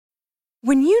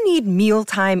When you need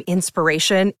mealtime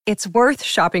inspiration, it's worth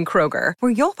shopping Kroger,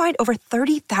 where you'll find over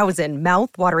 30,000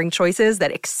 mouth-watering choices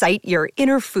that excite your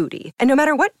inner foodie. And no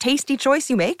matter what tasty choice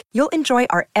you make, you'll enjoy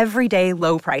our everyday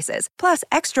low prices, plus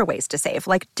extra ways to save,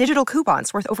 like digital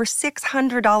coupons worth over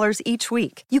 $600 each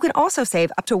week. You can also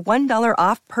save up to $1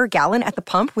 off per gallon at the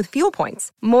pump with fuel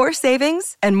points. More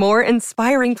savings and more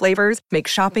inspiring flavors make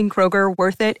shopping Kroger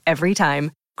worth it every time.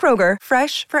 Kroger,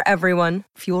 fresh for everyone.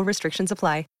 Fuel restrictions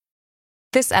apply.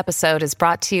 This episode is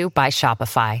brought to you by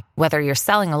Shopify. Whether you're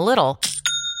selling a little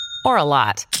or a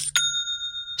lot,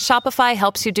 Shopify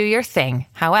helps you do your thing,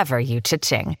 however you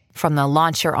cha-ching. From the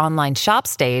launch your online shop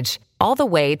stage, all the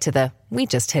way to the we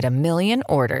just hit 1 million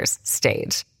orders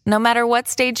stage. No matter what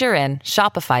stage you're in,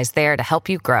 Shopify's there to help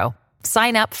you grow.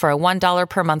 Sign up for a $1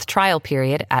 per month trial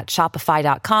period at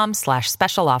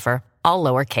shopify.com/special offer, all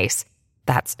lowercase.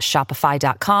 That's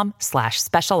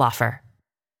shopify.com/special offer.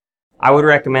 I would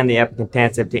recommend the Epic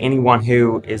Intensive to anyone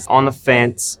who is on the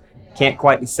fence, can't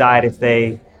quite decide if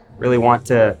they really want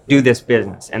to do this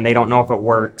business and they don't know if it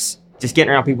works. Just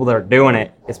getting around people that are doing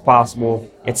it, it's possible.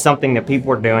 It's something that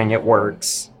people are doing, it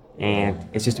works. And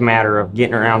it's just a matter of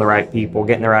getting around the right people,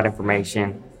 getting the right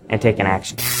information, and taking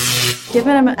action.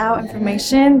 Giving them out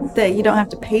information that you don't have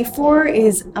to pay for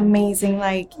is amazing.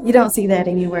 Like, you don't see that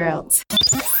anywhere else.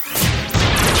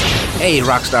 Hey,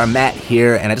 Rockstar Matt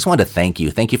here, and I just wanted to thank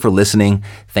you. Thank you for listening.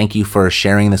 Thank you for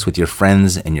sharing this with your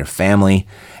friends and your family.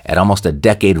 At almost a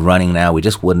decade running now, we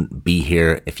just wouldn't be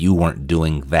here if you weren't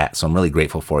doing that. So I'm really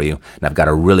grateful for you, and I've got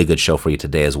a really good show for you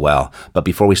today as well. But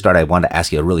before we start, I wanted to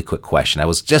ask you a really quick question. I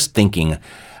was just thinking,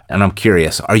 and I'm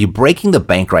curious, are you breaking the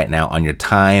bank right now on your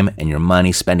time and your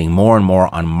money, spending more and more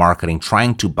on marketing,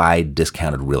 trying to buy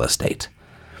discounted real estate?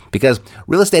 Because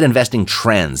real estate investing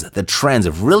the trends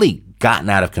have really gotten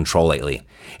out of control lately.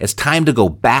 It's time to go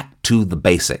back to the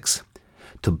basics.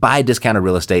 To buy discounted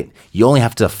real estate, you only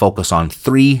have to focus on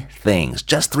 3 things,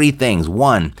 just 3 things.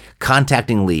 1,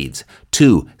 contacting leads.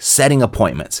 2, setting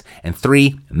appointments. And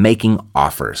 3, making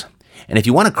offers. And if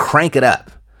you want to crank it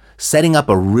up, setting up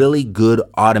a really good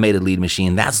automated lead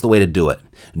machine, that's the way to do it.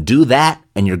 Do that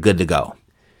and you're good to go.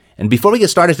 And before we get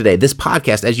started today, this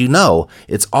podcast, as you know,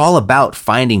 it's all about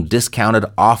finding discounted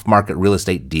off-market real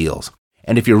estate deals.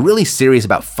 And if you're really serious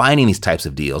about finding these types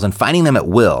of deals and finding them at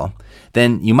will,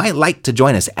 then you might like to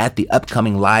join us at the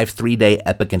upcoming live 3-day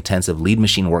Epic Intensive Lead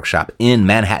Machine Workshop in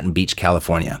Manhattan Beach,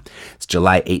 California. It's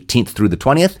July 18th through the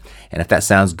 20th. And if that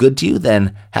sounds good to you,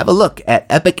 then have a look at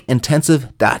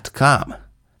epicintensive.com.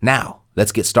 Now,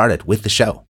 let's get started with the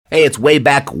show. Hey, it's Way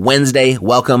Back Wednesday.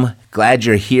 Welcome. Glad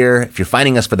you're here. If you're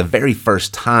finding us for the very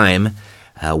first time,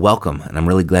 welcome. And I'm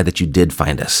really glad that you did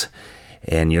find us.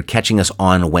 And you're catching us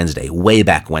on Wednesday, Way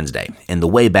Back Wednesday. And the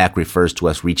way back refers to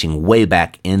us reaching way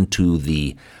back into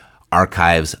the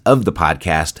archives of the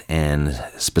podcast. And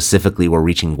specifically, we're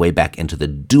reaching way back into the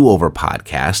Do-Over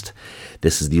podcast.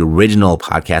 This is the original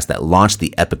podcast that launched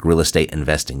the Epic Real Estate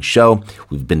Investing Show.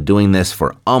 We've been doing this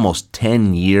for almost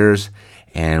 10 years.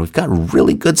 And we've got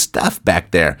really good stuff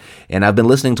back there. And I've been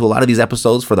listening to a lot of these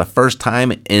episodes for the first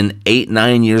time in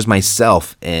 8-9 years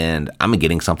myself. And I'm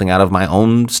getting something out of my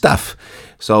own stuff.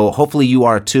 So hopefully you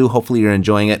are too. Hopefully you're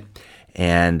enjoying it.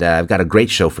 And I've got a great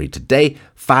show for you today.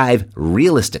 5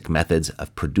 realistic methods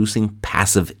of producing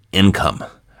passive income.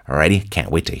 Alrighty,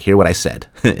 can't wait to hear what I said.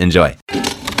 Enjoy.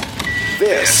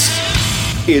 This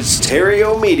is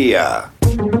Terrio Media.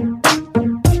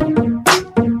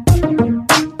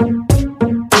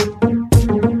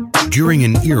 During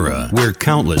an era where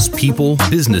countless people,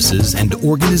 businesses, and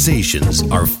organizations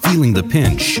are feeling the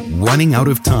pinch, running out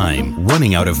of time,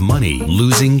 running out of money,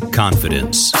 losing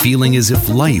confidence, feeling as if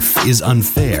life is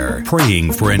unfair,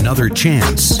 praying for another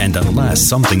chance, and unless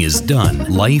something is done,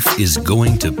 life is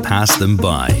going to pass them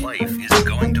by.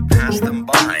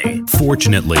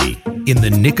 Fortunately, in the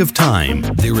nick of time,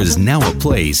 there is now a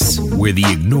place where the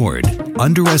ignored,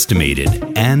 underestimated,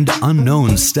 and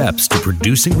unknown steps to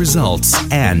producing results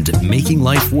and making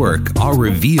life work are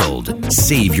revealed.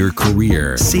 Save your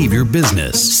career, save your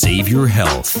business, save your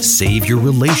health, save your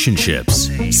relationships,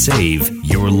 save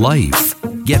your life.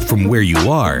 Get from where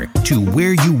you are to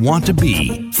where you want to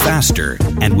be faster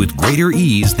and with greater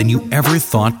ease than you ever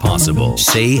thought possible.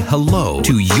 Say hello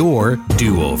to your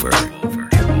do-over.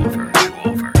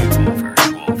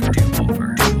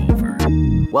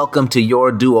 Welcome to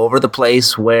Your Do-Over, the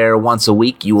place where once a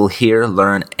week you will hear,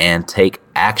 learn, and take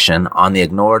action on the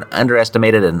ignored,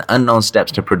 underestimated, and unknown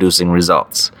steps to producing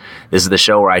results. This is the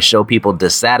show where I show people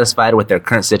dissatisfied with their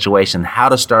current situation how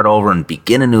to start over and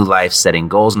begin a new life, setting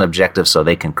goals and objectives so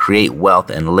they can create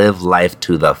wealth and live life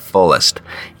to the fullest.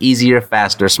 Easier,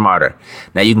 faster, smarter.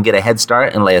 Now you can get a head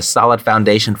start and lay a solid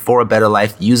foundation for a better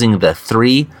life using the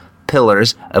 3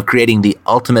 pillars of creating the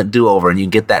ultimate do-over, and you can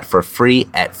get that for free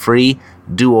at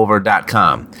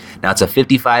freedover.com. Now, it's a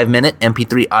 55-minute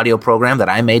MP3 audio program that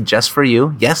I made just for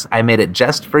you. Yes, I made it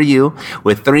just for you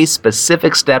with 3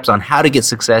 specific steps on how to get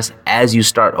success as you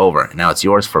start over. Now, it's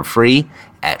yours for free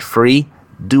at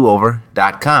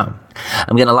freedover.com.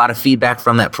 I'm getting a lot of feedback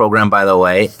from that program, by the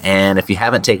way, and if you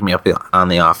haven't taken me up on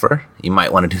the offer, you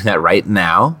might want to do that right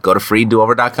now. Go to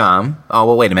freedover.com. Oh,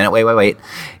 well, wait a minute. Wait.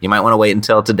 You might want to wait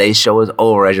until today's show is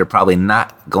over, as you're probably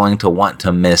not going to want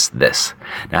to miss this.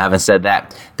 Now, having said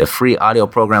that, the free audio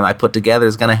program I put together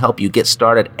is going to help you get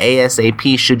started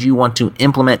ASAP should you want to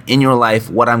implement in your life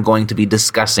what I'm going to be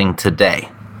discussing today.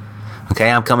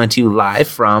 Okay, I'm coming to you live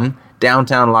from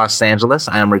downtown Los Angeles.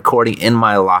 I am recording in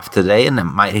my loft today, and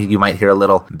you might hear a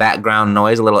little background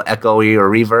noise, a little echoey or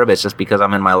reverb. It's just because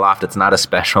I'm in my loft. It's not a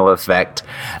special effect.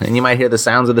 And you might hear the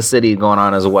sounds of the city going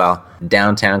on as well.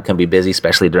 Downtown can be busy,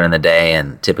 especially during the day,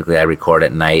 and typically I record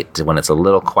at night when it's a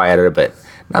little quieter, but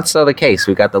not so the case.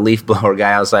 We got the leaf blower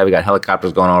guy outside. We got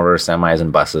helicopters going over, semis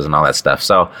and buses and all that stuff.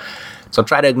 So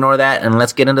try to ignore that, and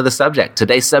let's get into the subject.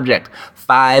 Today's subject,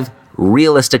 5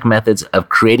 realistic methods of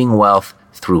creating wealth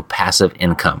through passive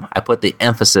income. I put the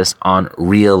emphasis on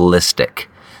realistic.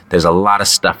 There's a lot of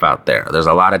stuff out there. There's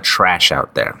a lot of trash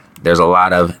out there. There's a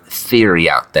lot of theory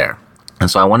out there.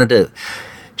 And so I wanted to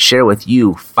share with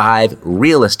you 5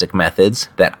 realistic methods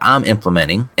that I'm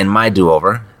implementing in my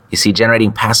do-over. You see,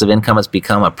 generating passive income has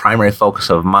become a primary focus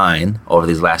of mine over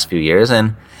these last few years,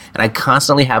 and I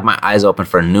constantly have my eyes open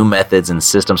for new methods and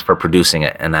systems for producing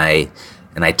it. And I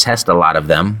test a lot of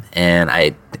them, and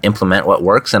I implement what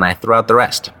works, and I throw out the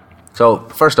rest. So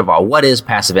first of all, what is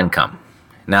passive income?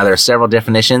 Now, there are several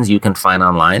definitions you can find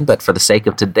online, but for the sake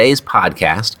of today's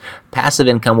podcast, passive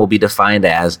income will be defined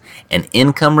as an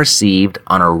income received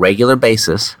on a regular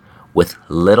basis with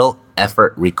little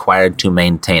effort required to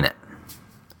maintain it.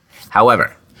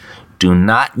 However, do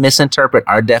not misinterpret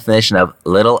our definition of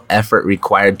little effort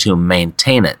required to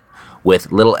maintain it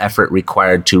with little effort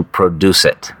required to produce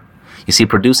it. You see,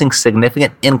 producing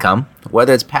significant income,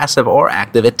 whether it's passive or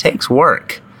active, it takes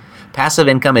work. Passive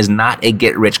income is not a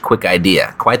get-rich-quick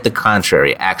idea. Quite the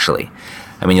contrary, actually.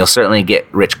 I mean, you'll certainly get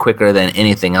rich quicker than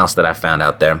anything else that I've found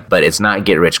out there, but it's not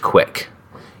get-rich-quick.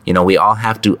 You know, we all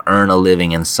have to earn a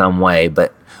living in some way,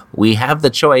 but we have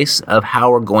the choice of how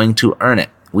we're going to earn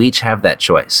it. We each have that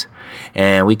choice.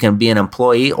 And we can be an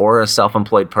employee or a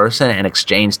self-employed person and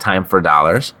exchange time for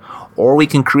dollars, or we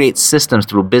can create systems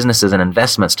through businesses and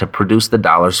investments to produce the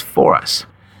dollars for us.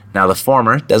 Now, the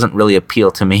former doesn't really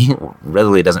appeal to me,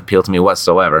 really doesn't appeal to me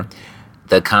whatsoever.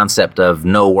 The concept of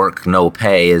no work, no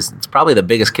pay it's probably the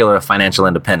biggest killer of financial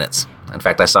independence. In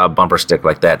fact, I saw a bumper sticker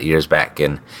like that years back,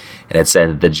 and it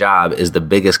said, "The job is the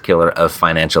biggest killer of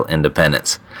financial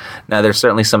independence." Now, there's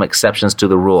certainly some exceptions to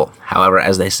the rule. However,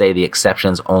 as they say, the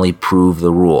exceptions only prove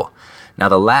the rule. Now,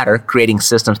 the latter, creating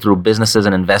systems through businesses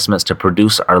and investments to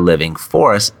produce our living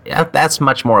for us, that's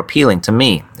much more appealing to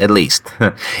me, at least.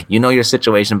 You know your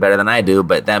situation better than I do,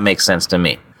 but that makes sense to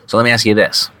me. So let me ask you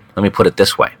this. Let me put it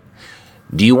this way.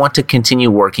 Do you want to continue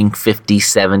working 50,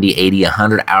 70, 80,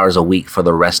 100 hours a week for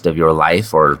the rest of your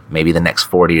life, or maybe the next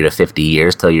 40 to 50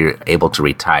 years till you're able to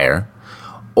retire?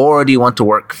 Or do you want to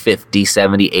work 50,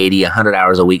 70, 80, 100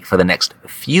 hours a week for the next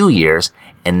few years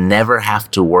and never have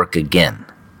to work again?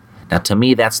 Now, to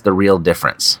me, that's the real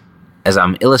difference. As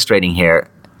I'm illustrating here,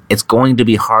 it's going to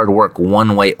be hard work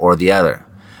one way or the other.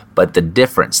 But the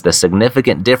difference, the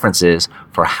significant difference is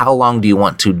for how long do you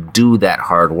want to do that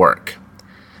hard work?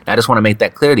 I just want to make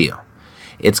that clear to you.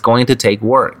 It's going to take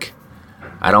work.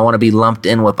 I don't want to be lumped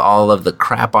in with all of the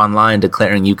crap online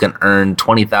declaring you can earn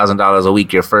 $20,000 a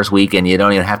week your first week and you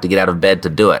don't even have to get out of bed to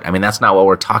do it. I mean, that's not what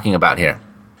we're talking about here.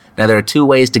 Now, there are 2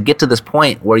 ways to get to this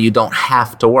point where you don't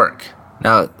have to work.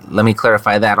 Now, let me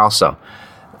clarify that also.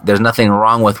 There's nothing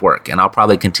wrong with work, and I'll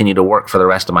probably continue to work for the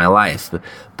rest of my life.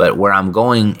 But where I'm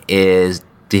going is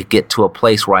to get to a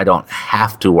place where I don't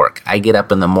have to work. I get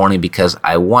up in the morning because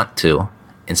I want to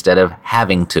instead of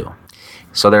having to.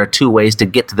 So there are 2 ways to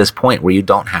get to this point where you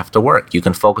don't have to work. You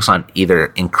can focus on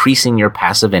either increasing your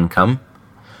passive income,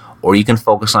 or you can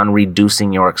focus on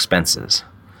reducing your expenses.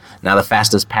 Now, the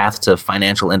fastest path to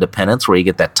financial independence, where you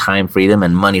get that time freedom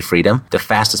and money freedom, the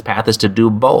fastest path is to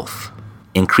do both.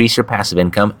 Increase your passive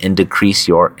income and decrease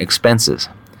your expenses.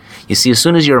 You see, as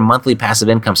soon as your monthly passive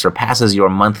income surpasses your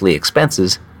monthly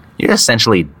expenses, you're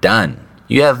essentially done.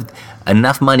 You have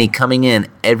enough money coming in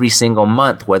every single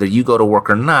month, whether you go to work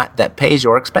or not, that pays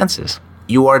your expenses.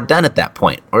 You are done at that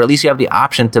point, or at least you have the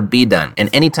option to be done.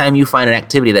 And anytime you find an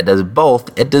activity that does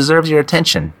both, it deserves your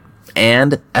attention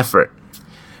and effort.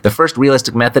 The first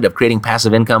realistic method of creating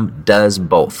passive income does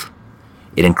both.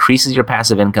 It increases your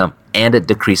passive income and it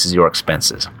decreases your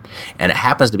expenses. And it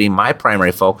happens to be my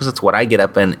primary focus. It's what I get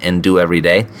up and do every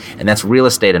day, and that's real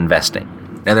estate investing.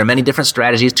 Now, there are many different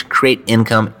strategies to create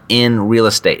income in real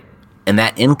estate, and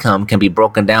that income can be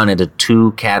broken down into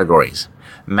two categories.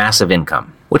 Massive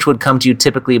income, which would come to you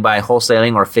typically by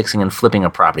wholesaling or fixing and flipping a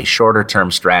property, shorter term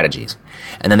strategies.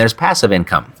 And then there's passive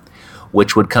income,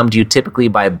 which would come to you typically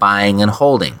by buying and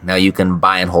holding. Now, you can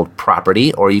buy and hold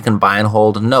property, or you can buy and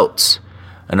hold notes.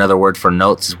 Another word for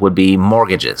notes would be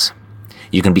mortgages.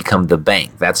 You can become the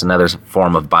bank. That's another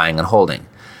form of buying and holding.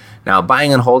 Now,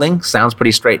 buying and holding sounds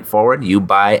pretty straightforward. You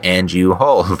buy and you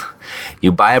hold.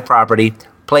 You buy a property,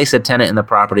 place a tenant in the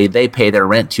property, they pay their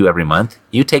rent to you every month.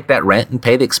 You take that rent and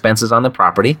pay the expenses on the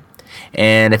property.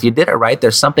 And if you did it right,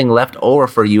 there's something left over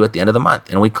for you at the end of the month.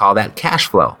 And we call that cash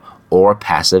flow or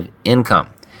passive income.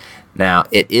 Now,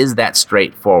 it is that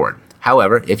straightforward.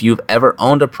 However, if you've ever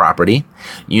owned a property,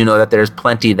 you know that there's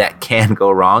plenty that can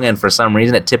go wrong, and for some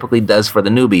reason it typically does for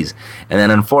the newbies. And then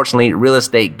unfortunately, real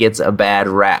estate gets a bad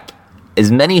rap.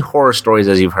 As many horror stories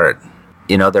as you've heard,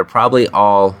 they're probably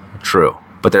all true.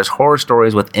 But there's horror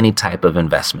stories with any type of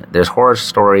investment. There's horror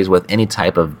stories with any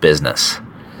type of business.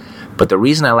 But the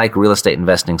reason I like real estate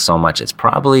investing so much, it's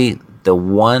probably the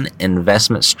one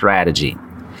investment strategy,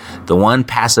 the one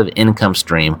passive income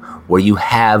stream where you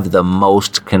have the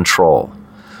most control,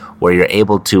 where you're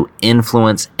able to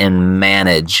influence and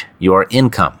manage your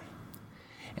income.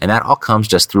 And that all comes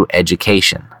just through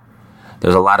education.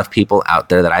 There's a lot of people out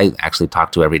there that I actually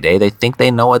talk to every day. They think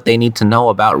they know what they need to know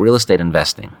about real estate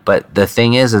investing. But the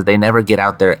thing is they never get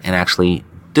out there and actually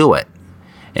do it.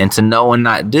 And to know and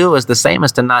not do is the same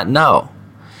as to not know.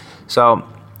 So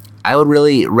I would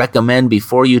really recommend,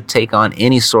 before you take on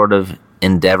any sort of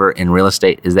endeavor in real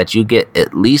estate, is that you get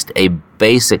at least a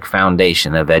basic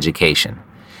foundation of education.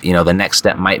 The next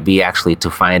step might be actually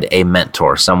to find a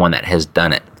mentor, someone that has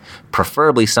done it.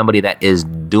 Preferably somebody that is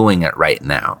doing it right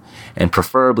now, and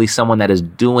preferably someone that is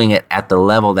doing it at the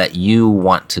level that you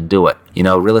want to do it.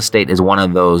 Real estate is one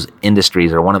of those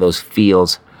industries or one of those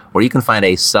fields where you can find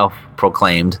a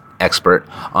self-proclaimed expert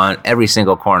on every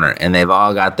single corner, and they've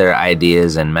all got their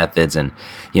ideas and methods, and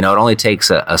it only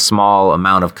takes a small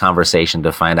amount of conversation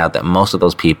to find out that most of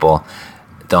those people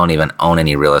don't even own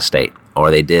any real estate,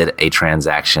 or they did a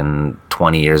transaction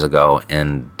 20 years ago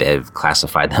and they've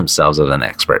classified themselves as an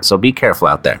expert. So be careful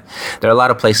out there. There are a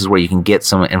lot of places where you can get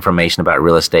some information about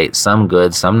real estate, some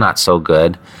good, some not so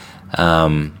good.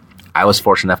 I was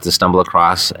fortunate enough to stumble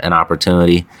across an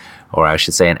opportunity, or I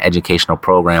should say an educational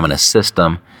program and a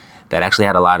system that actually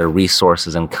had a lot of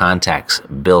resources and contacts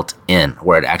built in,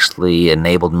 where it actually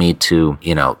enabled me to,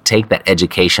 take that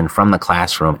education from the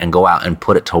classroom and go out and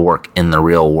put it to work in the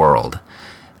real world.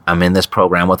 I'm in this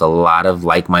program with a lot of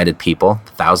like-minded people,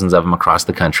 thousands of them across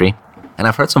the country, and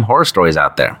I've heard some horror stories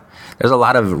out there. There's a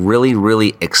lot of really,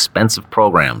 really expensive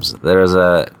programs. There's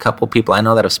a couple people I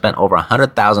know that have spent over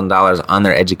 $100,000 on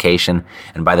their education,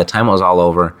 and by the time it was all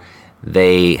over,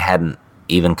 they hadn't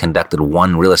even conducted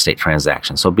one real estate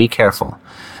transaction. So be careful.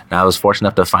 Now, I was fortunate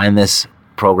enough to find this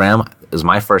program. It was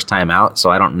my first time out, so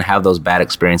I don't have those bad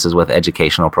experiences with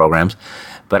educational programs.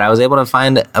 But I was able to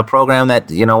find a program that,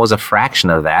 was a fraction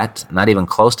of that, not even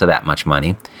close to that much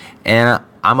money. And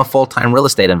I'm a full-time real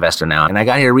estate investor now, and I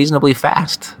got here reasonably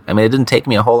fast. I mean, it didn't take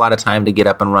me a whole lot of time to get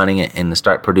up and running and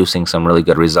start producing some really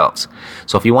good results.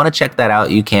 So if you want to check that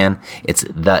out, you can. It's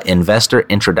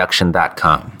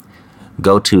theinvestorintroduction.com.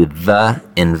 Go to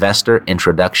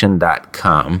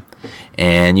theinvestorintroduction.com,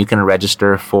 and you can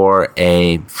register for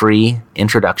a free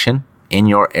introduction in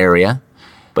your area.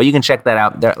 But you can check that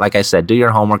out. There, like I said, do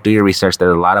your homework, do your research. There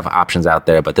are a lot of options out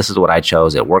there, but this is what I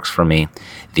chose. It works for me.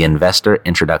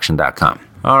 theinvestorintroduction.com.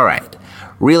 All right.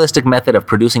 Realistic method of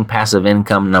producing passive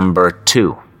income number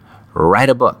 2. Write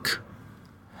a book.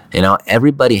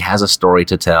 Everybody has a story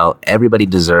to tell. Everybody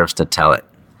deserves to tell it.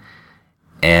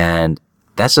 And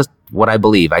that's just what I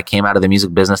believe. I came out of the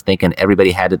music business thinking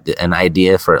everybody had an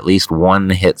idea for at least one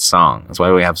hit song. That's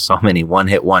why we have so many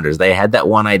one-hit wonders. They had that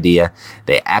one idea,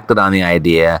 they acted on the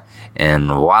idea, and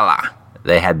voila,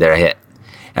 they had their hit.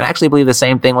 And I actually believe the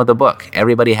same thing with the book.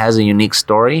 Everybody has a unique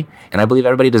story, and I believe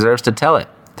everybody deserves to tell it.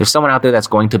 There's someone out there that's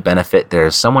going to benefit.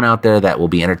 There's someone out there that will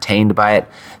be entertained by it.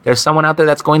 There's someone out there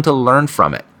that's going to learn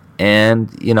from it. And,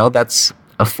 that's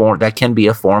can be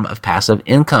a form of passive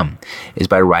income, is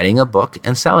by writing a book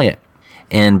and selling it.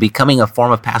 And becoming a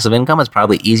form of passive income is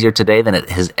probably easier today than it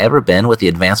has ever been with the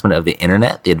advancement of the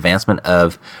internet, the advancement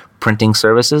of printing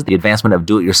services, the advancement of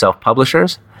do-it-yourself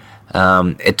publishers.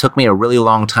 It took me a really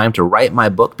long time to write my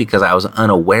book because I was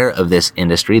unaware of this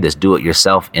industry, this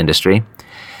do-it-yourself industry.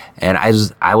 And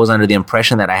I was under the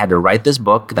impression that I had to write this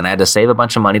book, then I had to save a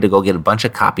bunch of money to go get a bunch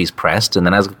of copies pressed, and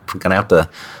then I was going to have to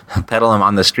peddle them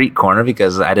on the street corner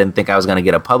because I didn't think I was going to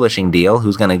get a publishing deal.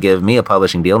 Who's going to give me a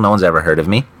publishing deal? No one's ever heard of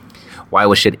me.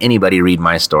 Why should anybody read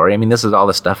my story? I mean, this is all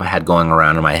the stuff I had going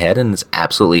around in my head, and it's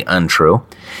absolutely untrue.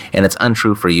 And it's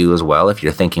untrue for you as well if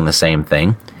you're thinking the same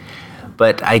thing.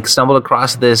 But I stumbled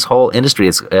across this whole industry.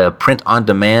 It's a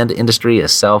print-on-demand industry, a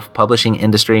self-publishing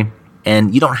industry.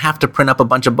 And you don't have to print up a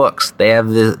bunch of books. They have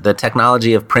the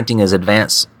technology of printing is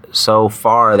advanced so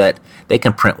far that they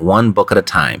can print one book at a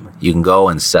time. You can go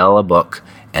and sell a book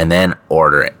and then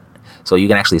order it. So you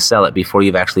can actually sell it before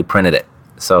you've actually printed it.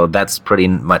 So that's pretty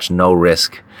much no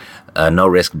risk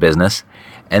business.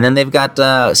 And then they've got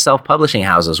self-publishing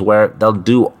houses where they'll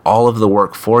do all of the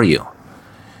work for you.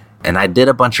 And I did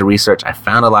a bunch of research. I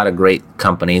found a lot of great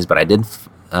companies, but I did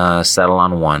settle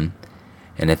on one.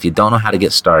 And if you don't know how to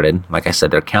get started, like I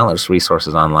said, there are countless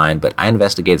resources online, but I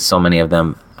investigated so many of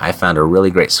them. I found a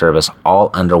really great service all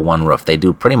under one roof. They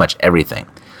do pretty much everything.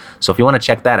 So if you want to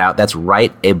check that out, that's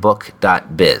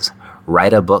writeabook.biz.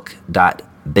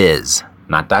 Writeabook.biz.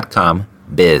 Not .com,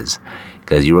 biz.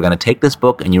 Because you were going to take this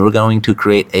book and you were going to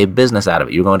create a business out of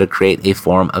it. You're going to create a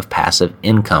form of passive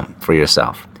income for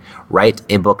yourself.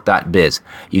 Writeabook.biz.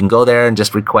 You can go there and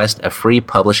just request a free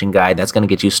publishing guide. That's going to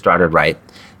get you started right.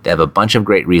 They have a bunch of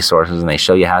great resources, and they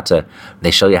show you how to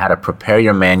prepare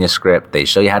your manuscript. They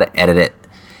show you how to edit it.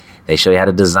 They show you how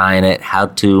to design it, how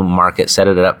to market, set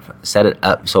it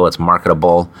up so it's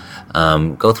marketable.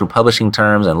 Go through publishing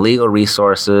terms and legal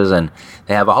resources, and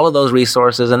they have all of those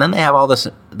resources, and then they have all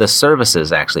the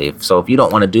services, actually. So if you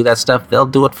don't want to do that stuff, they'll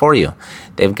do it for you.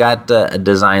 They've got a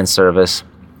design service.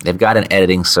 They've got an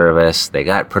editing service. They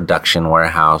got production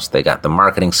warehouse. They got the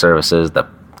marketing services, the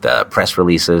press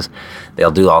releases. They'll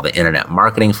do all the internet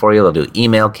marketing for you. They'll do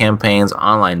email campaigns,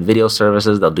 online video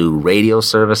services. They'll do radio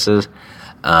services.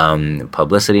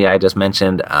 Publicity, I just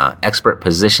mentioned, expert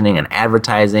positioning and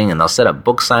advertising, and they'll set up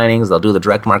book signings, they'll do the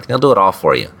direct marketing, they'll do it all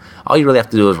for you. All you really have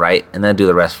to do is write and then do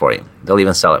the rest for you. They'll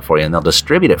even sell it for you, and they'll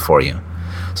distribute it for you.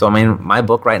 So, I mean, my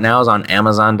book right now is on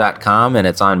Amazon.com, and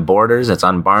it's on Borders, it's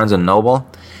on Barnes & Noble,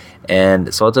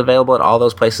 and so it's available at all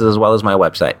those places as well as my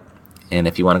website. And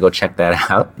if you want to go check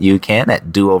that out, you can at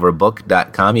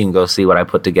dooverbook.com. You can go see what I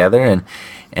put together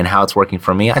and how it's working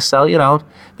for me. I sell,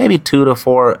 maybe 2 to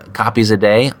 4 copies a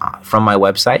day from my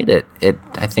website.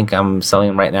 I think I'm selling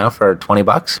them right now for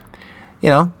 $20.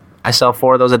 I sell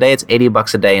 4 of those a day. It's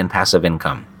 $80 a day in passive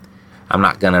income. I'm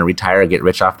not going to retire or get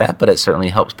rich off that, but it certainly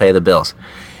helps pay the bills.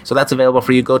 So that's available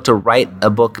for you. Go to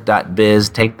writeabook.biz.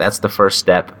 That's the first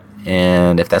step.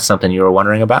 And if that's something you were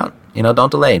wondering about, don't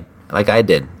delay like I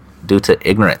did. Due to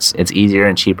ignorance, it's easier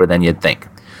and cheaper than you'd think.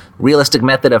 Realistic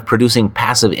method of producing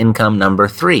passive income number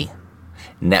 3,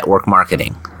 network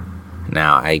marketing.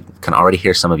 Now, I can already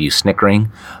hear some of you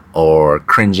snickering or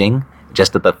cringing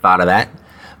just at the thought of that.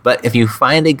 But if you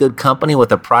find a good company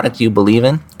with a product you believe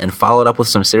in and follow it up with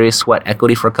some serious sweat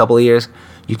equity for a couple of years,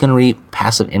 you can reap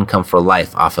passive income for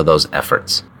life off of those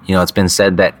efforts. It's been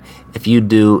said that if you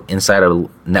do inside of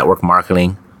network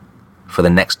marketing for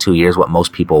the next 2 years what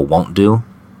most people won't do,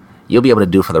 you'll be able to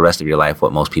do for the rest of your life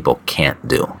what most people can't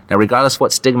do. Now, regardless of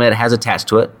what stigma it has attached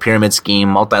to it, pyramid scheme,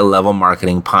 multi-level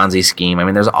marketing, Ponzi scheme,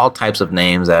 there's all types of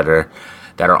names that are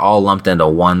all lumped into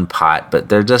one pot, but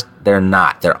they're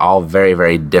not. They're all very,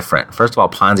 very different. First of all,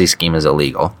 Ponzi scheme is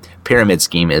illegal. Pyramid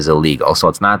scheme is illegal, so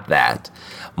it's not that.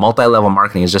 Multi-level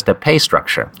marketing is just a pay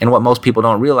structure. And what most people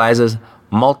don't realize is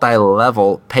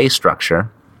multi-level pay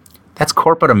structure, that's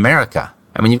corporate America.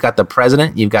 You've got the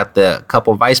president, you've got the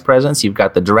couple vice presidents, you've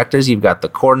got the directors, you've got the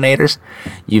coordinators,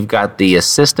 you've got the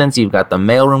assistants, you've got the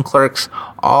mailroom clerks,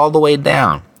 all the way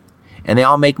down. And they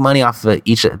all make money off of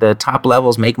the top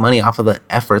levels make money off of the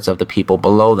efforts of the people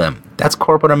below them. That's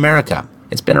corporate America.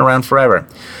 It's been around forever.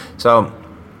 So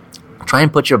try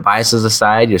and put your biases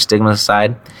aside, your stigmas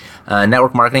aside.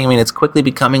 Network marketing, it's quickly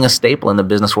becoming a staple in the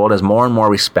business world as more and more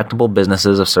respectable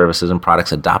businesses of services and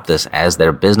products adopt this as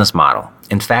their business model.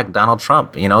 In fact, Donald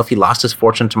Trump, if he lost his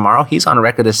fortune tomorrow, he's on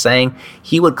record as saying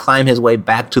he would climb his way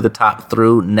back to the top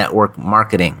through network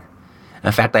marketing.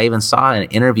 In fact, I even saw an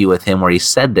interview with him where he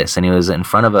said this, and he was in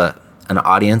front of an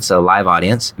audience, a live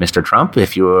audience. Mr. Trump,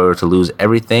 if you were to lose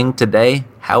everything today,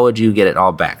 how would you get it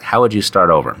all back? How would you start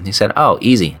over? He said,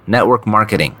 easy, network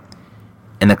marketing.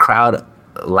 And the crowd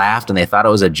laughed and they thought it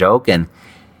was a joke. And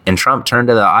Trump turned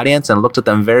to the audience and looked at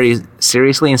them very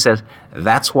seriously and said,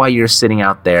 that's why you're sitting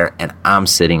out there and I'm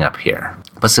sitting up here.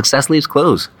 But success leaves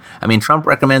clues. I mean, Trump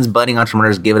recommends budding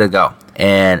entrepreneurs give it a go.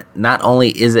 And not only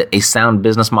is it a sound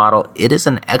business model, it is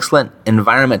an excellent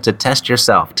environment to test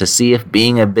yourself, to see if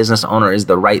being a business owner is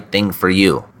the right thing for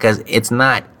you. Because it's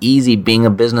not easy being a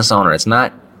business owner. It's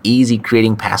not easy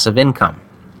creating passive income.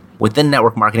 Within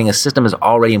network marketing, a system is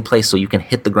already in place so you can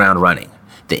hit the ground running.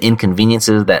 The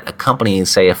inconveniences that accompany,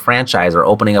 say, a franchise or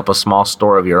opening up a small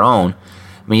store of your own,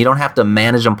 I mean, you don't have to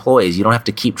manage employees. You don't have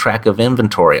to keep track of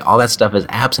inventory. All that stuff is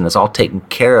absent. It's all taken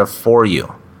care of for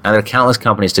you. Now, there are countless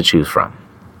companies to choose from,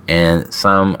 and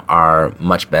some are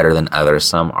much better than others.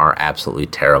 Some are absolutely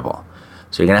terrible.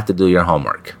 So you're going to have to do your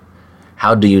homework.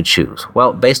 How do you choose?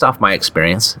 Well, based off my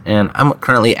experience, and I'm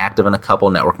currently active in a couple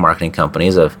network marketing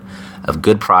companies of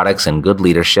good products and good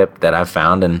leadership that I've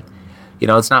found. And, you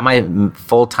know, it's not my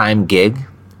full-time gig,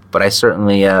 but I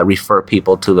certainly refer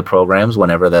people to the programs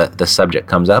whenever the subject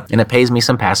comes up, and it pays me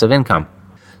some passive income.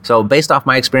 So based off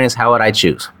my experience, how would I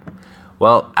choose?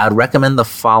 Well, I'd recommend the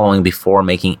following before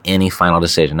making any final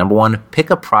decision. Number one, pick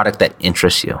a product that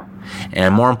interests you.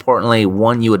 And more importantly,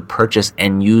 one you would purchase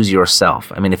and use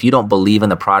yourself. I mean, if you don't believe in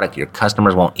the product, your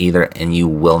customers won't either, and you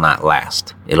will not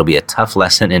last. It'll be a tough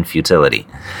lesson in futility.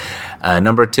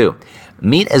 Number two,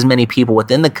 meet as many people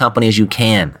within the company as you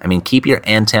can. I mean, keep your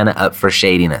antenna up for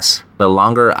shadiness. The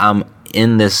longer I'm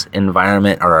in this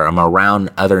environment or I'm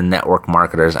around other network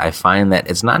marketers, I find that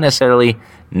it's not necessarily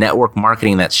network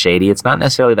marketing that's shady. It's not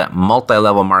necessarily that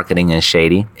multi-level marketing is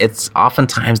shady. It's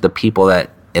oftentimes the people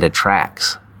that it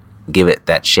attracts give it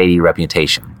that shady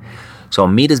reputation. So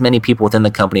meet as many people within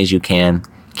the company as you can.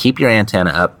 Keep your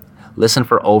antenna up. Listen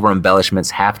for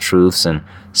over-embellishments, half-truths, and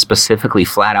specifically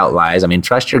flat-out lies. I mean,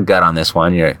 trust your gut on this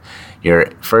one.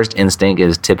 Your first instinct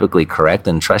is typically correct,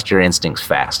 and trust your instincts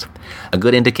fast. A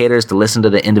good indicator is to listen to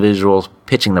the individuals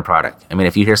pitching the product. I mean,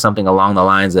 if you hear something along the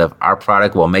lines of, our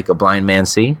product will make a blind man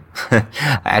see, I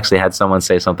actually had someone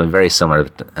say something very similar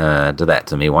to that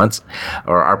to me once,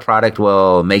 or our product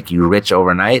will make you rich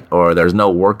overnight, or there's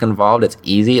no work involved, it's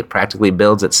easy, it practically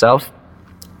builds itself.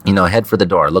 You know, head for the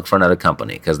door, look for another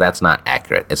company, because that's not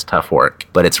accurate. It's tough work,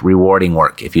 but it's rewarding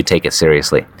work if you take it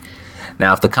seriously.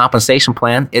 Now, if the compensation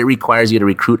plan, it requires you to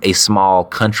recruit a small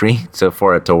country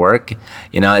for it to work,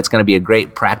 you know, it's going to be a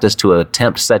great practice to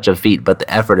attempt such a feat, but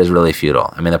the effort is really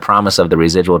futile. I mean, the promise of the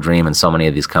residual dream in so many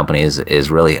of these companies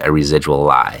is really a residual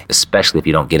lie, especially if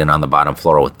you don't get in on the bottom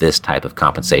floor with this type of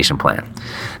compensation plan.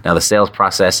 Now, the sales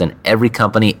process in every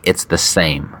company, it's the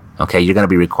same. Okay, you're going to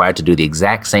be required to do the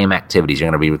exact same activities. You're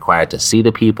going to be required to see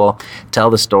the people, tell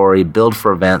the story, build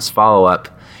for events, follow up.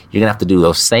 You're going to have to do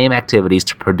those same activities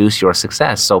to produce your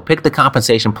success. So pick the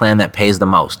compensation plan that pays the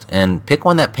most, and pick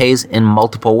one that pays in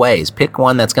multiple ways. Pick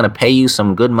one that's going to pay you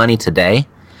some good money today.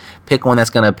 Pick one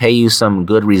that's going to pay you some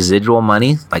good residual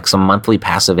money, like some monthly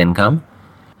passive income.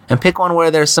 And pick one where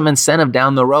there's some incentive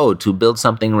down the road to build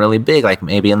something really big, like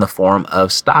maybe in the form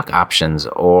of stock options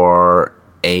or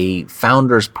a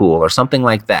founder's pool or something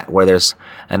like that, where there's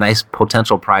a nice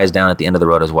potential prize down at the end of the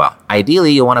road as well.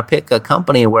 Ideally, you want to pick a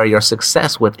company where your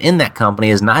success within that company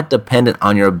is not dependent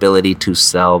on your ability to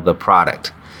sell the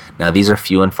product. Now, these are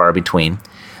few and far between,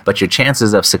 but your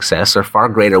chances of success are far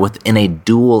greater within a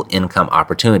dual income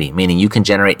opportunity, meaning you can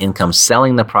generate income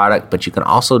selling the product, but you can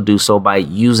also do so by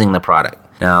using the product.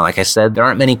 Now, like I said, there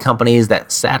aren't many companies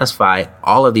that satisfy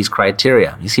all of these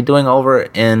criteria. You see, doing over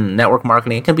in network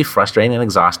marketing, it can be frustrating and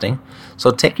exhausting.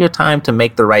 So take your time to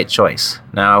make the right choice.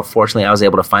 Now, fortunately, I was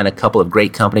able to find a couple of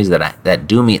great companies that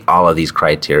do meet all of these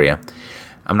criteria.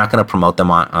 I'm not going to promote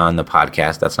them on the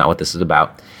podcast. That's not what this is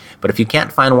about. But if you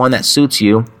can't find one that suits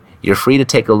you, you're free to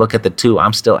take a look at the two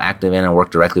I'm still active in and work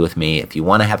directly with me. If you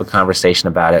want to have a conversation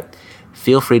about it,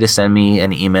 feel free to send me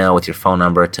an email with your phone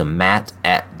number to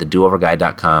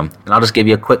matt@thedooverguy.com, and I'll just give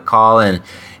you a quick call and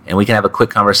we can have a quick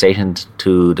conversation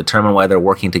to determine whether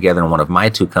working together in one of my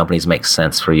two companies makes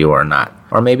sense for you or not.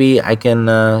 Or maybe I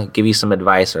can give you some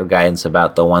advice or guidance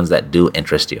about the ones that do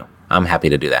interest you. I'm happy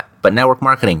to do that. But network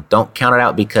marketing, don't count it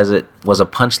out because it was a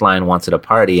punchline once at a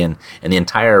party and the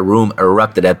entire room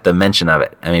erupted at the mention of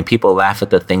it. I mean, people laugh at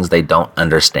the things they don't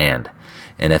understand.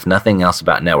 And if nothing else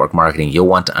about network marketing, you'll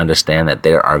want to understand that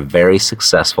there are very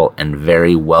successful and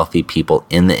very wealthy people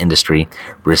in the industry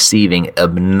receiving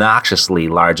obnoxiously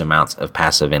large amounts of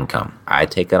passive income. I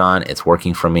take it on. It's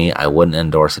working for me. I wouldn't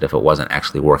endorse it if it wasn't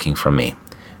actually working for me.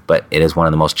 But it is one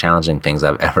of the most challenging things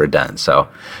I've ever done. So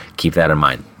keep that in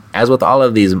mind. As with all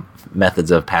of these methods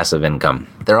of passive income,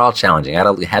 they're all challenging.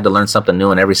 I had to learn something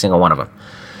new in every single one of them.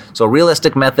 So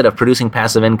realistic method of producing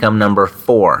passive income number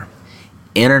 4,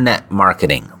 internet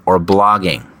marketing or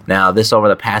blogging. Now, this over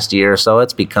the past year or so,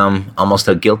 it's become almost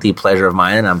a guilty pleasure of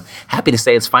mine, and I'm happy to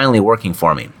say it's finally working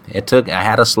for me. I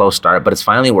had a slow start, but it's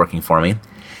finally working for me.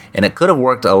 And it could have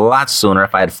worked a lot sooner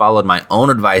if I had followed my own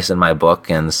advice in my book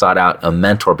and sought out a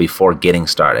mentor before getting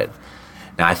started.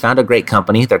 Now, I found a great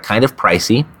company. They're kind of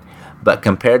pricey, but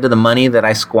compared to the money that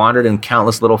I squandered in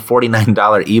countless little $49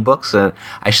 ebooks,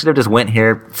 I should have just went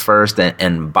here first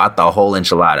and bought the whole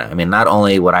enchilada. I mean, not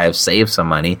only would I have saved some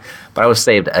money, but I would have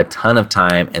saved a ton of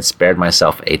time and spared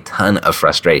myself a ton of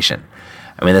frustration.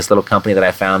 I mean, this little company that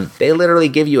I found, they literally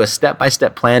give you a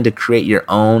step-by-step plan to create your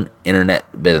own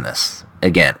internet business.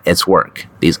 Again, it's work.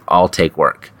 These all take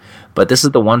work. But this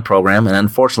is the one program, and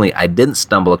unfortunately, I didn't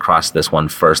stumble across this one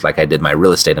first like I did my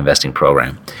real estate investing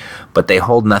program. But they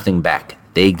hold nothing back.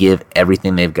 They give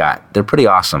everything they've got. They're pretty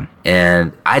awesome.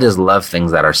 And I just love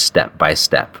things that are step by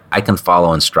step. I can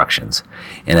follow instructions.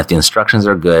 And if the instructions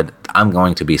are good, I'm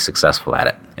going to be successful at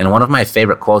it. And one of my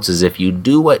favorite quotes is, if you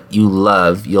do what you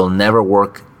love, you'll never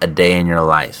work a day in your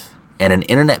life. And an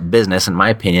internet business, in my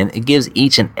opinion, it gives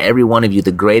each and every one of you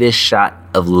the greatest shot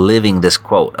of living this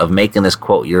quote, of making this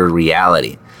quote your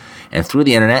reality. And through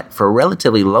the internet, for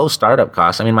relatively low startup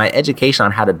costs, I mean, my education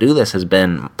on how to do this has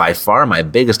been by far my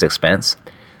biggest expense.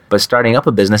 But starting up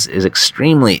a business is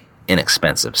extremely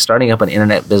inexpensive. Starting up an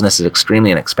internet business is extremely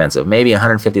inexpensive, maybe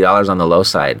 $150 on the low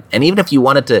side. And even if you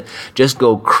wanted to just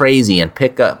go crazy and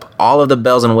pick up all of the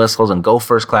bells and whistles and go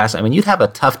first class, I mean, you'd have a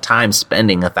tough time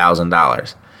spending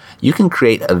 $1,000. You can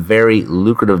create a very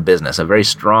lucrative business, a very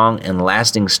strong and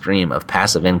lasting stream of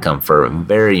passive income for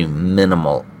very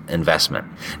minimal investment.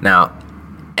 Now,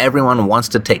 everyone wants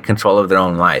to take control of their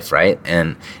own life, right?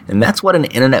 And that's what an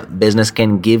internet business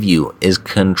can give you, is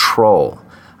control.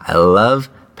 I love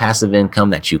passive income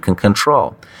that you can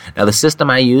control. Now, the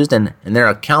system I used, and there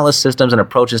are countless systems and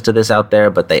approaches to this out there,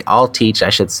 but they all teach,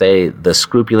 I should say, the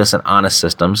scrupulous and honest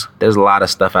systems. There's a lot of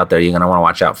stuff out there you're going to want to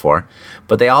watch out for,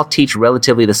 but they all teach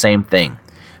relatively the same thing.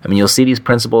 I mean, you'll see these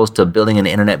principles to building an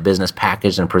internet business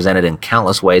packaged and presented in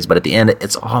countless ways, but at the end,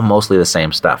 it's all mostly the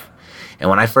same stuff. And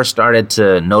when I first started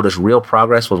to notice real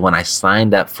progress was when I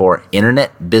signed up for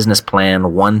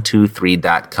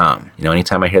internetbusinessplan123.com. You know,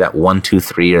 anytime I hear that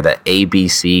 123 or that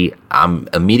ABC, I'm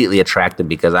immediately attracted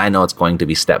because I know it's going to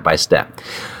be step by step.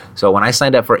 So when I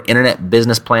signed up for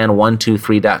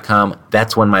internetbusinessplan123.com,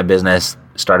 that's when my business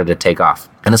started to take off.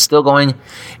 And it's still going.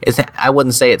 I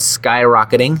wouldn't say it's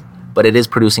skyrocketing, but it is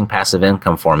producing passive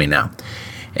income for me now.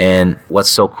 And what's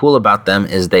so cool about them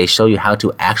is they show you how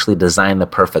to actually design the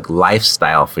perfect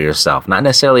lifestyle for yourself. Not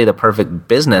necessarily the perfect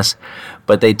business,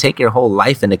 but they take your whole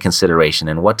life into consideration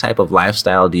and what type of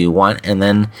lifestyle do you want. And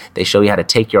then they show you how to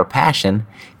take your passion,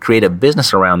 create a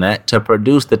business around that to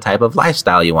produce the type of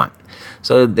lifestyle you want.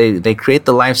 So they create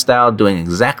the lifestyle doing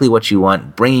exactly what you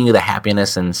want, bringing you the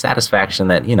happiness and satisfaction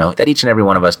that, that each and every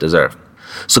one of us deserve.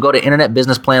 So go to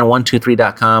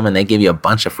internetbusinessplan123.com and they give you a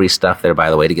bunch of free stuff there, by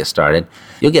the way, to get started.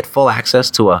 You'll get full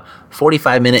access to a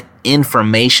 45-minute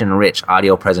information-rich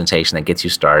audio presentation that gets you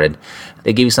started.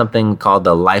 They give you something called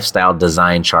the Lifestyle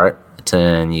Design Chart,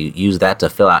 and you use that to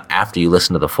fill out after you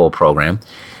listen to the full program.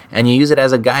 And you use it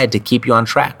as a guide to keep you on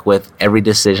track with every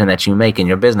decision that you make in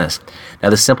your business. Now,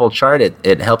 the simple chart,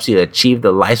 it helps you achieve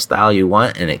the lifestyle you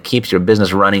want, and it keeps your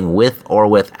business running with or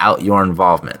without your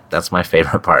involvement. That's my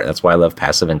favorite part. That's why I love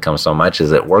passive income so much,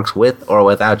 is it works with or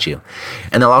without you.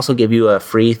 And they'll also give you a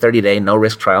free 30-day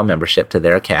no-risk trial membership to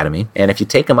their academy. And if you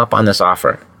take them up on this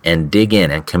offer and dig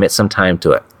in and commit some time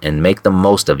to it and make the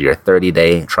most of your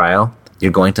 30-day trial,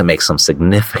 you're going to make some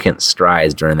significant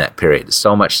strides during that period.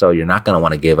 So much so, you're not going to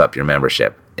want to give up your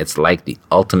membership. It's like the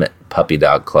ultimate puppy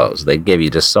dog clothes. They give you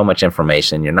just so much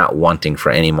information you're not wanting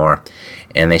for any more.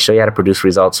 And they show you how to produce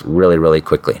results really, really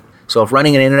quickly. So if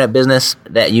running an internet business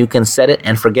that you can set it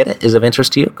and forget it is of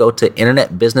interest to you, go to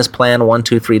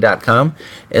internetbusinessplan123.com.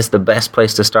 It's the best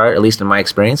place to start, at least in my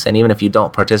experience. And even if you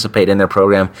don't participate in their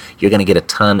program, you're going to get a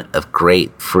ton of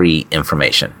great free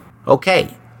information.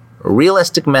 Okay.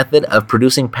 Realistic method of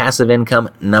producing passive income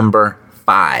number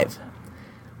 5.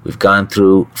 We've gone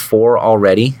through 4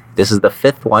 already. This is the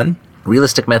 5th one.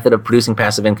 Realistic method of producing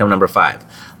passive income number 5.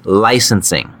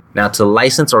 Licensing. Now, to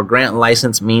license or grant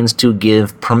license means to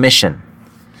give permission.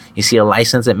 You see, a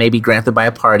license that may be granted by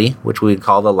a party, which we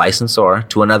call the licensor,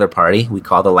 to another party, we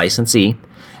call the licensee,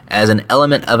 as an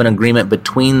element of an agreement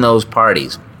between those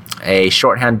parties. A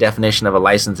shorthand definition of a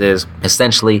license is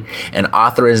essentially an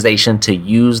authorization to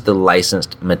use the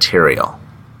licensed material.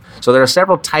 So there are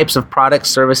several types of products,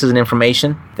 services, and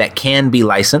information that can be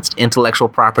licensed: intellectual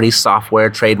property, software,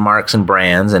 trademarks, and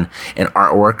brands, and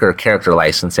artwork or character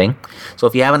licensing. So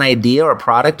if you have an idea or a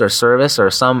product or service or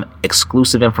some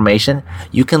exclusive information,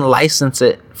 you can license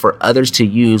it for others to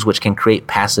use, which can create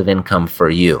passive income for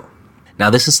you. Now,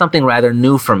 this is something rather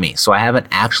new for me, so I haven't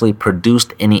actually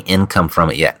produced any income from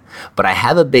it yet, but I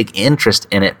have a big interest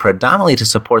in it predominantly to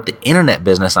support the internet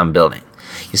business I'm building.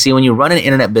 You see, when you run an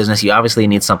internet business, you obviously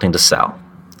need something to sell,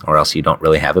 or else you don't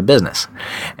really have a business.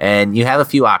 And you have a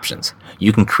few options.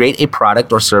 You can create a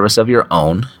product or service of your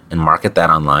own and market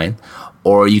that online,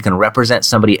 or you can represent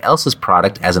somebody else's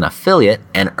product as an affiliate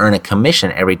and earn a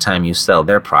commission every time you sell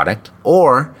their product,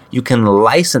 or you can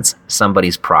license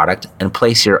somebody's product and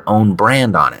place your own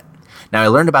brand on it. Now, I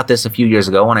learned about this a few years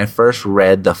ago when I first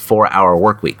read The 4-Hour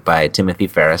Workweek by Timothy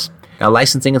Ferriss. Now,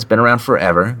 licensing has been around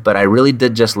forever, but I really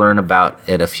did just learn about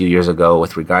it a few years ago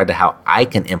with regard to how I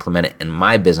can implement it in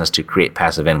my business to create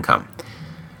passive income.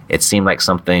 It seemed like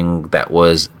something that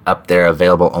was up there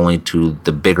available only to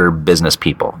the bigger business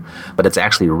people, but it's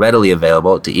actually readily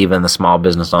available to even the small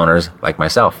business owners like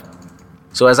myself.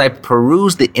 So as I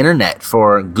perused the internet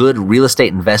for good real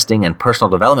estate investing and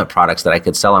personal development products that I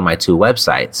could sell on my 2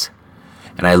 websites,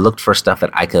 and I looked for stuff that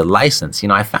I could license,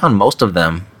 I found most of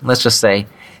them, let's just say,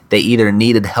 they either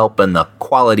needed help in the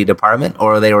quality department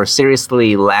or they were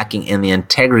seriously lacking in the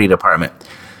integrity department.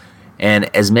 And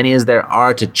as many as there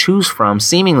are to choose from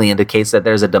seemingly indicates that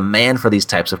there's a demand for these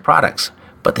types of products.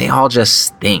 But they all just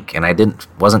stink, and I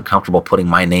wasn't comfortable putting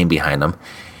my name behind them.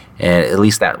 And at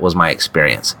least that was my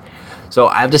experience. So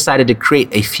I've decided to create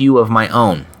a few of my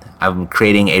own. I'm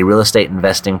creating a real estate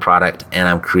investing product, and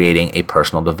I'm creating a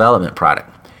personal development product.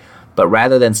 But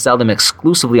rather than sell them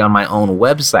exclusively on my own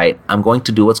website, I'm going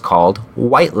to do what's called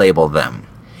white label them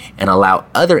and allow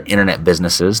other internet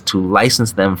businesses to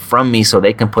license them from me so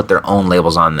they can put their own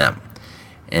labels on them.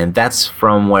 And that's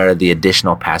from where the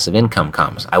additional passive income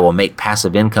comes. I will make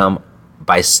passive income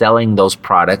by selling those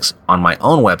products on my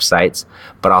own websites,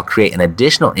 but I'll create an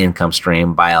additional income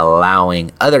stream by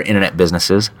allowing other internet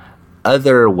businesses,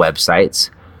 other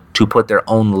websites, to put their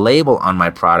own label on my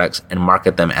products and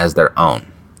market them as their own.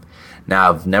 Now,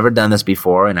 I've never done this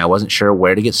before, and I wasn't sure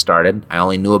where to get started. I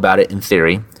only knew about it in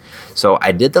theory. So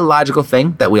I did the logical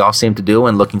thing that we all seem to do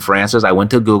when looking for answers. I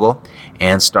went to Google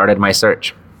and started my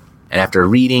search. And after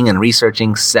reading and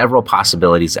researching several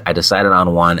possibilities, I decided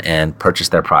on one and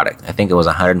purchased their product. I think it was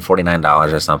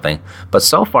 $149 or something. But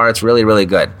so far, it's really, really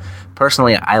good.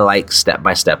 Personally, I like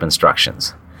step-by-step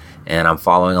instructions. And I'm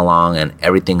following along, and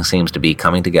everything seems to be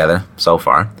coming together so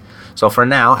far. So for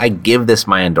now, I give this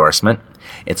my endorsement.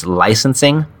 It's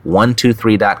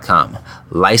licensing123.com.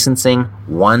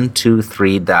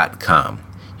 Licensing123.com.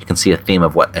 You can see a theme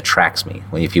of what attracts me.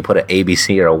 If you put an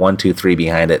ABC or a 123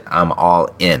 behind it, I'm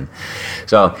all in.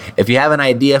 So if you have an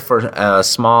idea for a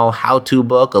small how-to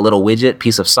book, a little widget,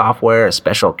 piece of software, a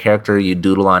special character you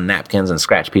doodle on napkins and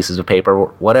scratch pieces of paper,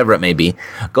 whatever it may be,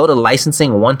 go to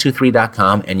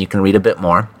licensing123.com and you can read a bit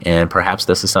more. And perhaps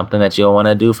this is something that you'll want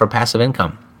to do for passive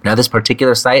income. Now, this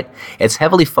particular site, it's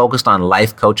heavily focused on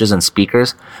life coaches and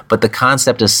speakers, but the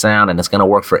concept is sound and it's going to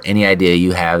work for any idea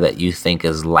you have that you think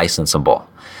is licensable.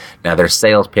 Now, their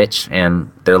sales pitch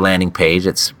and their landing page,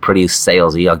 it's pretty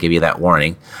salesy, I'll give you that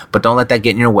warning, but don't let that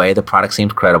get in your way. The product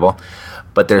seems credible,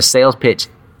 but their sales pitch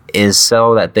is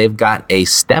so that they've got a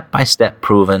step-by-step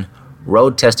proven,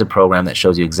 road-tested program that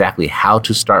shows you exactly how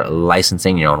to start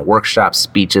licensing your own workshops,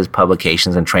 speeches,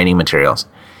 publications, and training materials.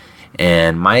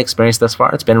 And my experience thus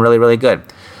far, it's been really, really good.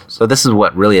 So this is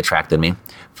what really attracted me.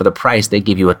 For the price, they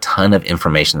give you a ton of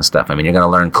information and stuff. I mean, you're going to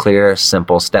learn clear,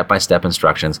 simple, step-by-step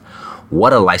instructions,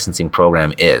 what a licensing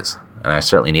program is. And I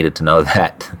certainly needed to know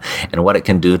that, and what it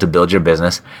can do to build your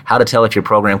business, how to tell if your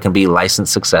program can be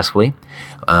licensed successfully,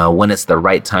 when it's the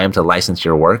right time to license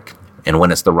your work, and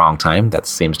when it's the wrong time. That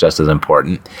seems just as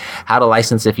important. How to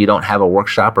license if you don't have a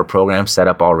workshop or program set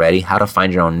up already. How to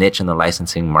find your own niche in the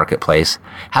licensing marketplace.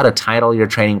 How to title your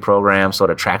training program so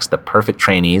it attracts the perfect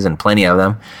trainees, and plenty of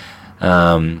them.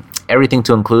 Everything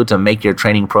to include to make your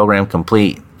training program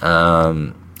complete.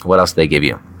 What else do they give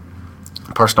you?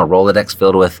 Personal Rolodex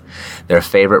filled with their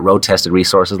favorite road-tested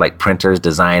resources like printers,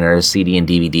 designers, CD and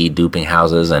DVD duping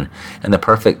houses, and the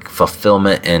perfect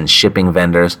fulfillment and shipping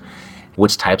vendors.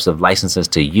 Which types of licenses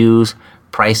to use,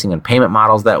 pricing and payment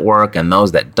models that work and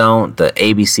those that don't, the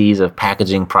ABCs of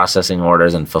packaging, processing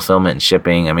orders, and fulfillment and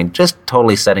shipping. I mean, just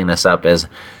totally setting this up as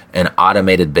an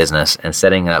automated business and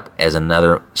setting up as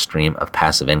another stream of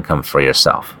passive income for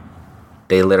yourself.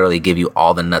 They literally give you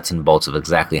all the nuts and bolts of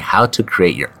exactly how to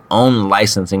create your own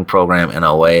licensing program in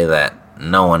a way that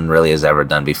no one really has ever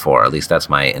done before. At least that's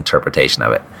my interpretation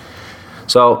of it.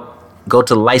 So go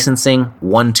to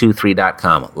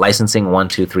licensing123.com,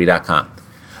 licensing123.com.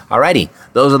 Alrighty,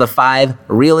 those are the 5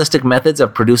 realistic methods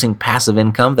of producing passive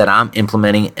income that I'm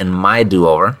implementing in my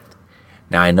do-over.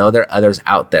 Now, I know there are others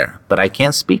out there, but I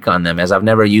can't speak on them as I've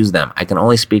never used them. I can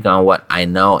only speak on what I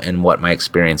know and what my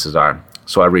experiences are.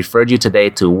 So I referred you today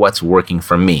to what's working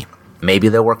for me. Maybe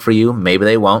they'll work for you, maybe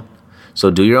they won't. So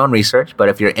do your own research. But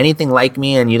if you're anything like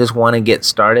me and you just want to get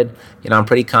started, I'm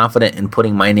pretty confident in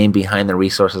putting my name behind the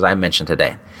resources I mentioned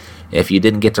today. If you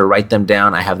didn't get to write them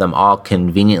down, I have them all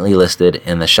conveniently listed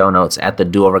in the show notes at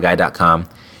thedooverguy.com.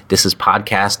 This is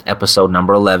podcast episode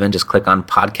number 11. Just click on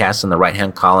podcasts in the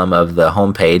right-hand column of the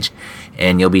homepage,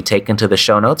 and you'll be taken to the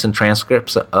show notes and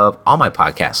transcripts of all my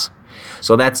podcasts.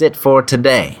 So that's it for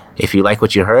today. If you like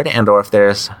what you heard, and or if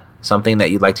there's something that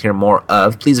you'd like to hear more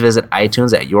of, please visit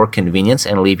iTunes at your convenience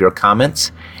and leave your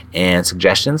comments and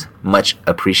suggestions. Much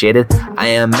appreciated. I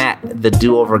am Matt, the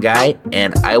Do-Over Guy,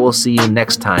 and I will see you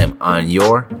next time on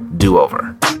Your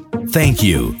Do-Over. Thank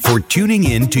you for tuning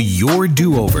in to Your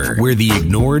Do-Over, where the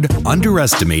ignored,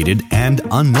 underestimated, and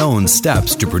unknown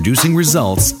steps to producing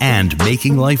results and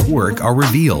making life work are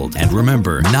revealed. And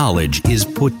remember, knowledge is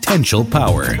potential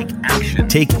power.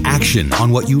 Take action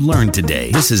on what you learned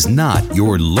today. This is not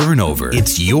your learn-over.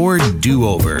 It's your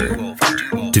do-over.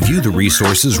 To view the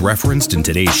resources referenced in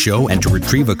today's show and to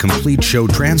retrieve a complete show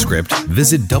transcript,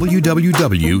 visit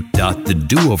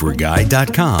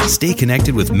www.thedooverguy.com. Stay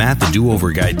connected with Matt the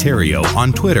Do-Over Guy Theriault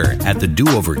on Twitter at The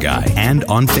Do-Over Guy and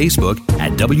on Facebook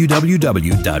at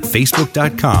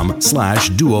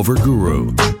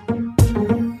www.facebook.com/dooverguru.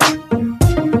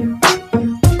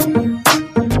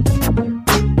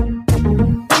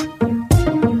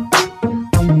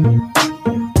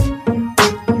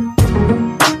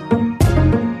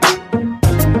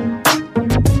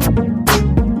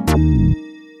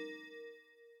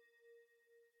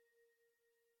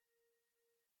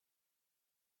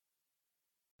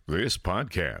 This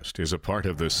podcast is a part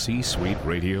of the C-Suite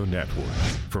Radio Network.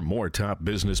 For more top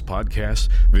business podcasts,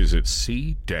 visit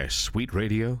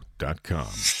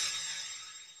c-suiteradio.com.